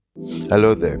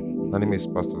Hello there, my name is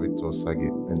Pastor Victor Sage,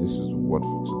 and this is the word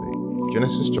for today.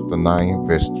 Genesis chapter 9,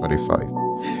 verse 25.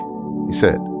 He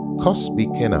said, Cursed be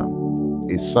Canaan,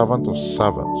 a servant of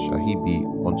servants shall he be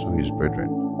unto his brethren.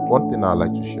 One thing I'd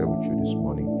like to share with you this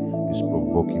morning is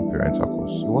provoking parental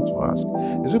curse. You want to ask,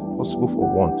 is it possible for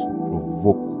one to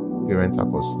provoke parental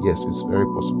curse? Yes, it's very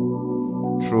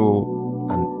possible through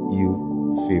an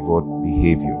ill-favored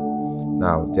behavior.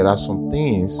 Now, there are some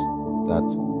things that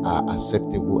are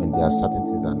acceptable and there are certain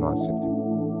things that are not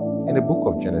acceptable. In the book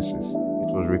of Genesis, it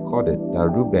was recorded that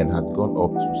Reuben had gone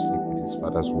up to sleep with his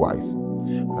father's wife.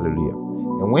 Hallelujah.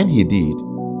 And when he did,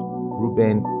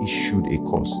 Reuben issued a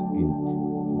curse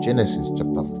in Genesis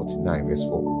chapter 49 verse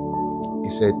 4. He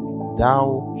said,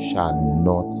 "Thou shalt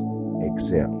not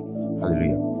excel."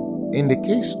 Hallelujah. In the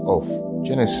case of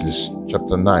Genesis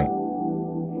chapter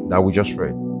 9 that we just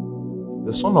read,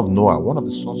 the son of Noah, one of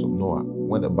the sons of Noah,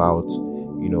 went about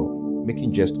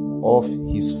making jest of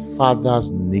his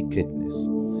father's nakedness.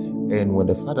 And when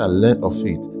the father learned of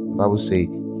it, the Bible says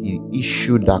he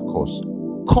issued that curse.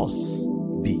 Curse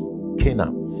be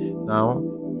Canaan. Now,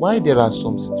 why there are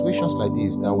some situations like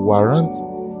this that warrant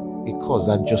a curse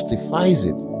that justifies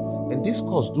it, and this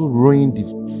curse do ruin the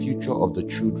future of the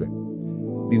children.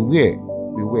 Beware.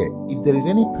 If there is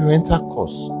any parental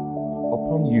curse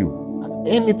upon you at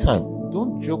any time,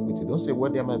 don't joke with it. Don't say,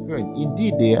 well, they are my parents.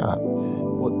 Indeed, they are.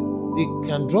 But they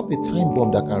can drop a time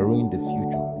bomb that can ruin the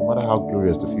future, no matter how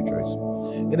glorious the future is.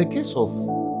 In the case of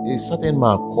a certain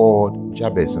man called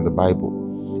Jabez in the Bible,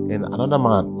 and another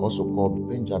man also called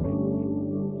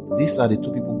Benjamin, these are the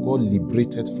two people God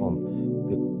liberated from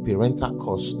the parental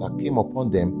curse that came upon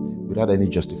them without any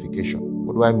justification.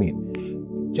 What do I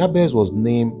mean? Jabez was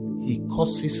named, he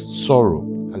causes sorrow.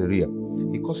 Hallelujah.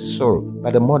 He causes sorrow by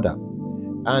the mother.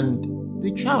 And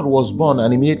the child was born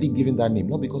and immediately given that name,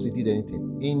 not because he did anything.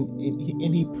 And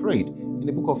he prayed in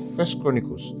the book of First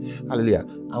Chronicles. Hallelujah.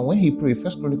 And when he prayed,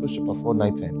 First Chronicles chapter 4,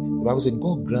 9, 10, the Bible said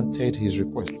God granted his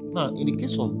request. Now, in the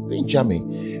case of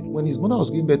Benjamin, when his mother was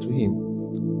giving birth to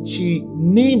him, she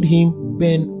named him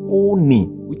Ben-Oni,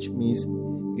 which means,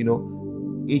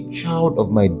 a child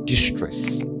of my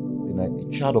distress. A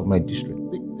child of my distress.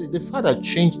 The father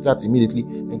changed that immediately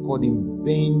and called him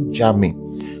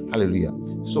Benjamin. Hallelujah.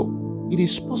 So, it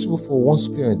is possible for one's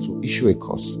parent to issue a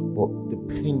curse, but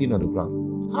depending on the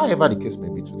ground. However the case may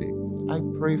be today, I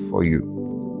pray for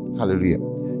you. Hallelujah.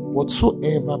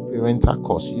 Whatsoever parental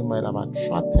curse you might have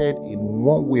attracted in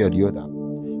one way or the other,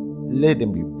 let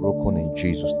them be broken in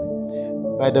Jesus'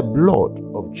 name. By the blood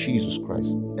of Jesus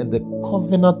Christ and the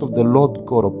covenant of the Lord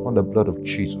God upon the blood of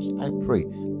Jesus, I pray,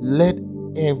 let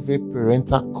every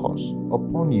parental curse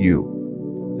upon you,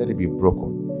 let it be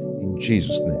broken in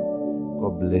Jesus' name.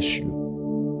 God bless you.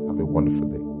 Have a wonderful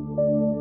day.